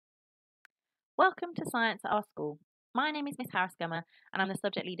Welcome to Science at our school. My name is Miss Harriscummer and I'm the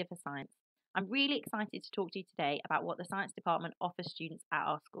subject leader for science. I'm really excited to talk to you today about what the science department offers students at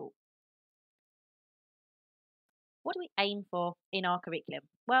our school. What do we aim for in our curriculum?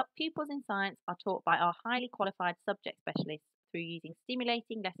 Well, pupils in science are taught by our highly qualified subject specialists through using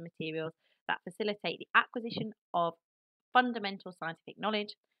stimulating lesson materials that facilitate the acquisition of fundamental scientific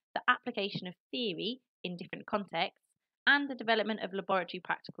knowledge, the application of theory in different contexts, and the development of laboratory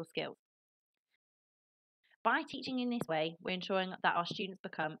practical skills. By teaching in this way, we're ensuring that our students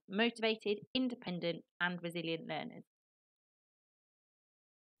become motivated, independent, and resilient learners.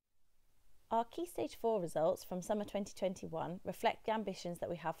 Our Key Stage 4 results from summer 2021 reflect the ambitions that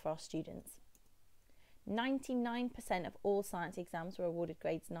we have for our students. 99% of all science exams were awarded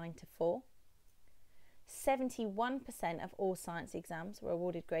grades 9 to 4. 71% of all science exams were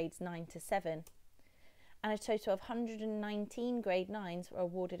awarded grades 9 to 7. And a total of 119 grade 9s were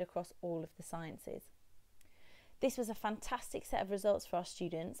awarded across all of the sciences. This was a fantastic set of results for our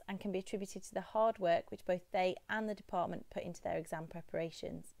students and can be attributed to the hard work which both they and the department put into their exam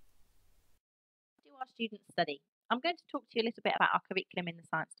preparations. What do our students study? I'm going to talk to you a little bit about our curriculum in the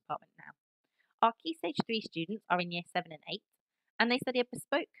science department now. Our Key Stage 3 students are in year 7 and 8 and they study a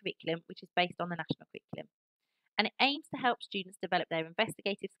bespoke curriculum which is based on the national curriculum. And it aims to help students develop their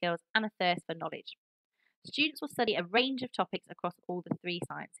investigative skills and a thirst for knowledge. Students will study a range of topics across all the three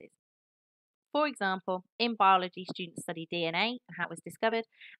sciences. For example, in biology, students study DNA and how it was discovered,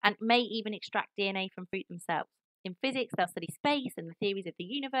 and may even extract DNA from fruit themselves. In physics, they'll study space and the theories of the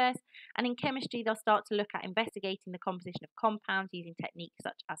universe, and in chemistry, they'll start to look at investigating the composition of compounds using techniques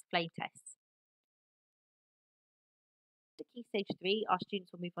such as flame tests. After Key Stage 3, our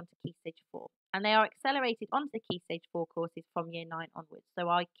students will move on to Key Stage 4, and they are accelerated onto the Key Stage 4 courses from Year 9 onwards. So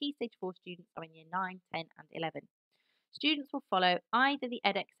our Key Stage 4 students are in Year 9, 10 and 11. Students will follow either the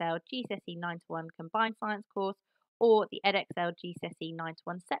Edexcel GCSE 9 to 1 combined science course or the Edexcel GCSE 9 to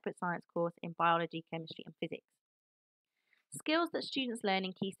 1 separate science course in biology, chemistry and physics. Skills that students learn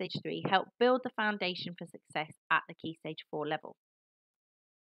in Key Stage 3 help build the foundation for success at the Key Stage 4 level.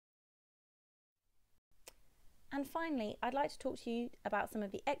 And finally, I'd like to talk to you about some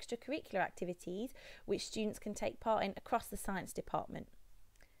of the extracurricular activities which students can take part in across the science department.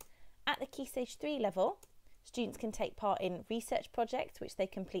 At the Key Stage 3 level, students can take part in research projects which they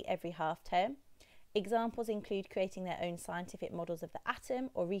complete every half term. Examples include creating their own scientific models of the atom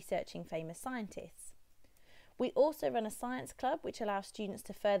or researching famous scientists. We also run a science club which allows students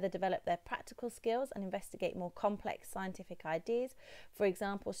to further develop their practical skills and investigate more complex scientific ideas. For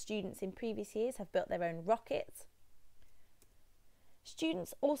example, students in previous years have built their own rockets.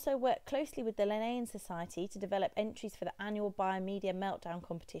 Students also work closely with the Linnaean Society to develop entries for the annual Biomedia Meltdown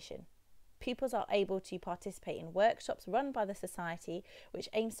competition. Pupils are able to participate in workshops run by the Society, which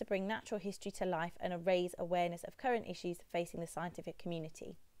aims to bring natural history to life and raise awareness of current issues facing the scientific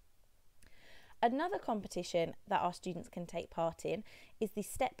community. Another competition that our students can take part in is the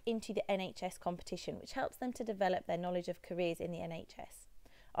Step into the NHS competition, which helps them to develop their knowledge of careers in the NHS.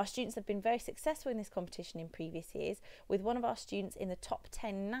 Our students have been very successful in this competition in previous years, with one of our students in the top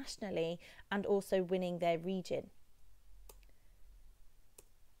 10 nationally and also winning their region.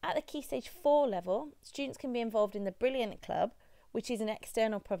 At the Key Stage 4 level, students can be involved in the Brilliant Club, which is an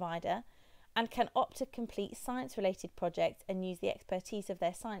external provider, and can opt to complete science-related projects and use the expertise of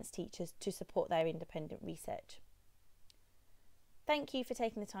their science teachers to support their independent research. Thank you for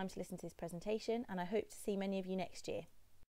taking the time to listen to this presentation, and I hope to see many of you next year.